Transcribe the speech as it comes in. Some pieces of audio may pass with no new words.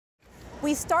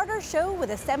We start our show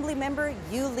with Assemblymember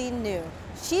Yuh-Line Niou.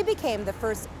 She became the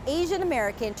first Asian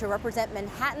American to represent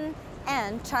Manhattan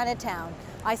and Chinatown.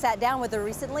 I sat down with her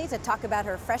recently to talk about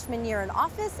her freshman year in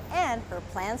office and her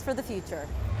plans for the future.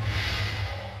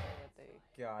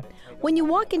 When you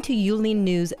walk into Yuh-Line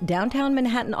Niou's downtown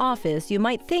Manhattan office, you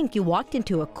might think you walked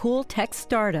into a cool tech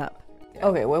startup.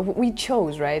 Okay, well, we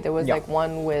chose, right? There was like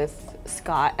one with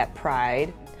Scott at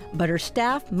Pride. But her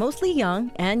staff, mostly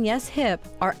young and yes, hip,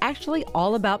 are actually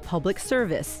all about public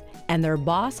service. And their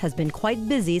boss has been quite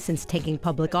busy since taking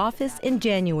public office in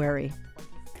January.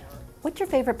 What's your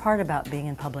favorite part about being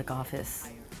in public office?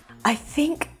 I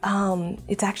think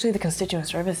it's actually the constituent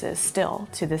services still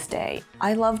to this day.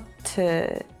 I love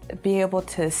to be able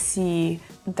to see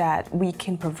that we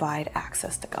can provide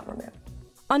access to government.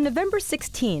 On November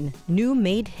 16, Niou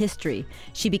made history.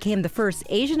 She became the first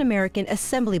Asian American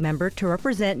assembly member to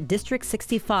represent District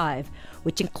 65,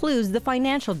 which includes the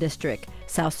Financial District,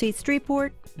 South Street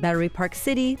Streetport, Battery Park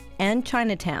City, and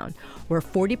Chinatown, where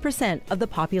 40% of the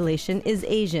population is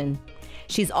Asian.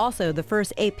 She's also the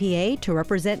first APA to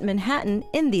represent Manhattan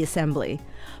in the Assembly.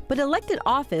 But elected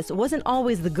office wasn't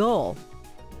always the goal.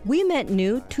 We met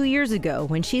Niou 2 years ago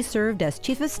when she served as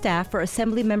Chief of Staff for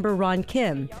Assemblymember Ron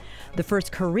Kim, the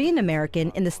first Korean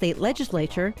American in the state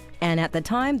legislature, and at the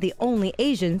time, the only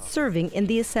Asian serving in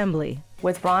the Assembly.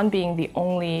 With Ron being the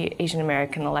only Asian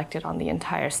American elected on the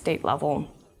entire state level,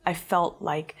 I felt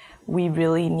like we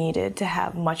really needed to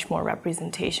have much more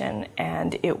representation,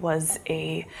 and it was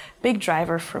a big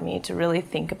driver for me to really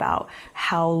think about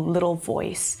how little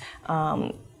voice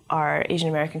our Asian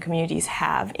American communities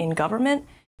have in government.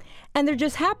 And there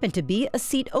just happened to be a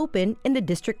seat open in the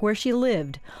district where she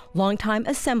lived. Longtime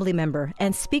Assembly member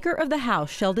and Speaker of the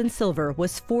House Sheldon Silver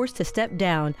was forced to step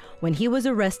down when he was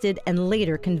arrested and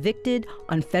later convicted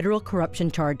on federal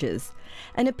corruption charges.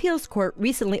 An appeals court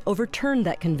recently overturned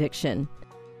that conviction.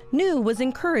 Niou was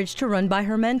encouraged to run by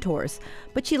her mentors,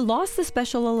 but she lost the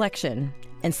special election.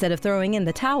 Instead of throwing in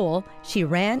the towel, she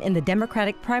ran in the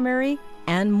Democratic primary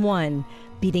and won,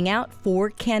 beating out 4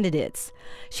 candidates.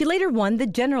 She later won the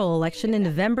general election in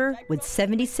November with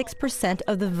 76%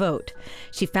 of the vote.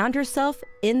 She found herself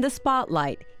in the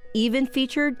spotlight, even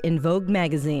featured in Vogue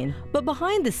magazine. But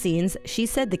behind the scenes, she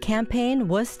said the campaign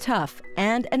was tough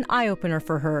and an eye-opener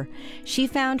for her. She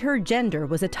found her gender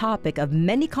was a topic of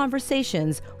many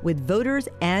conversations with voters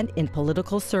and in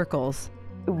political circles.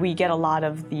 We get a lot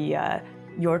of the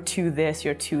you're to this,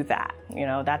 you're to that. You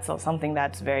know, that's something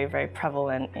that's very, very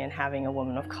prevalent in having a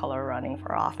woman of color running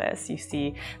for office. You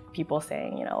see people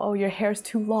saying, you know, oh, your hair's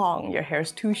too long, your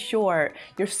hair's too short,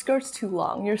 your skirt's too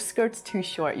long, your skirt's too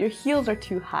short, your heels are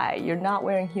too high, you're not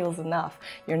wearing heels enough,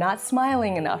 you're not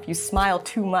smiling enough, you smile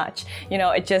too much. You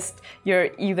know, it just, you're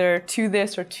either to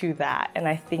this or to that. And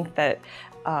I think that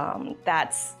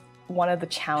that's one of the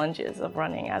challenges of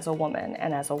running as a woman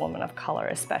and as a woman of color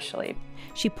especially.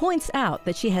 She points out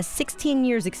that she has 16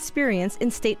 years experience in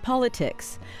state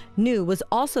politics. Niou was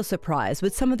also surprised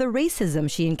with some of the racism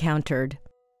she encountered.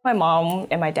 My mom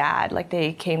and my dad, like,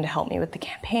 they came to help me with the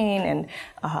campaign,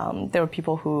 and there were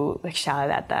people who like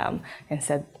shouted at them and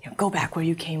said, you know, go back where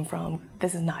you came from,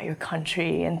 this is not your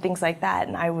country, and things like that.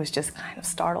 And I was just kind of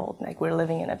startled, like, we're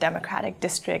living in a Democratic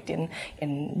district in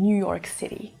New York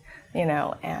City. You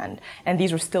know, and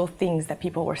these were still things that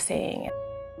people were saying.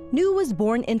 Niou was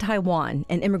born in Taiwan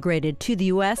and immigrated to the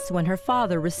U.S. when her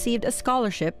father received a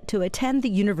scholarship to attend the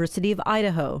University of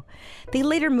Idaho. They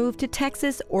later moved to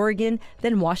Texas, Oregon,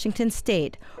 then Washington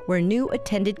State, where Niou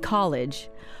attended college.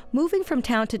 Moving from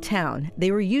town to town,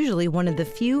 they were usually one of the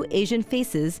few Asian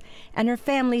faces, and her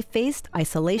family faced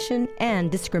isolation and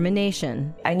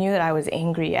discrimination. I knew that I was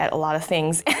angry at a lot of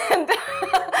things, and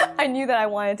I knew that I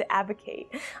wanted to advocate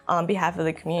on behalf of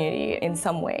the community in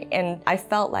some way. And I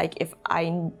felt like if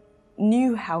I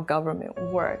knew how government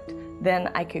worked, then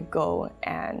I could go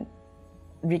and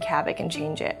wreak havoc and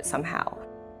change it somehow.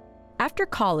 After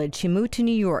college, she moved to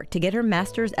New York to get her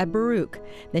master's at Baruch.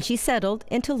 Then she settled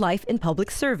into life in public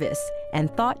service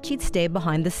and thought she'd stay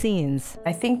behind the scenes.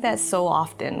 I think that so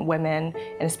often women,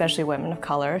 and especially women of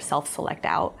color, self-select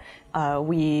out.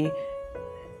 We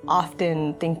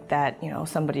often think that, you know,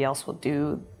 somebody else will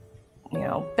do, you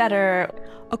know, better.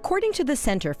 According to the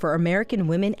Center for American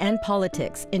Women and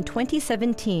Politics, in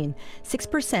 2017,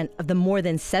 6% of the more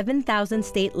than 7,000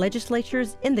 state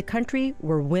legislatures in the country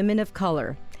were women of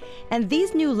color. And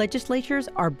these new legislatures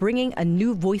are bringing a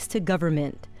new voice to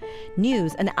government.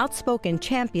 Niou's an outspoken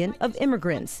champion of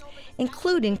immigrants,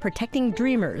 including protecting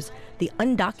dreamers, the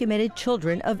undocumented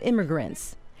children of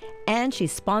immigrants. And she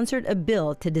sponsored a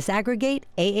bill to disaggregate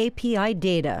AAPI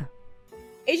data.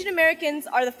 Asian Americans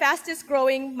are the fastest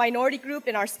growing minority group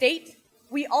in our state.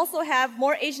 We also have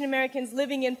more Asian Americans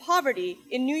living in poverty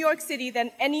in New York City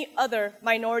than any other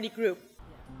minority group.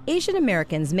 Asian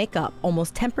Americans make up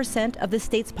almost 10% of the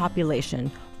state's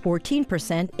population,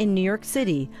 14% in New York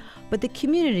City, but the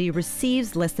community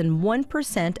receives less than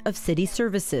 1% of city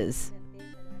services.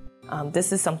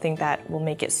 This is something that will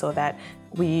make it so that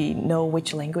we know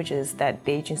which languages that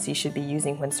the agency should be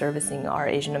using when servicing our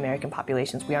Asian American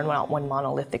populations. We are not one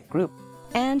monolithic group.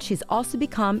 And she's also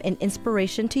become an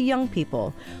inspiration to young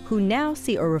people who now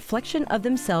see a reflection of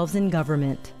themselves in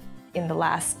government. In the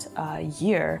last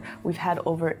year, we've had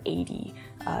over 80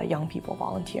 young people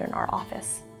volunteer in our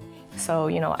office. So,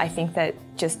 I think that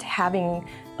just having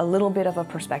a little bit of a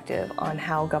perspective on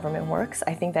how government works,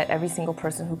 I think that every single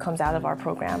person who comes out of our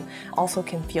program also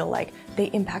can feel like they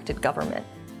impacted government.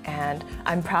 And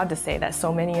I'm proud to say that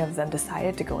so many of them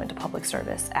decided to go into public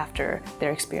service after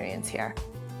their experience here.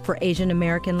 For Asian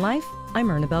American Life, I'm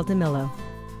Ernabel Demillo.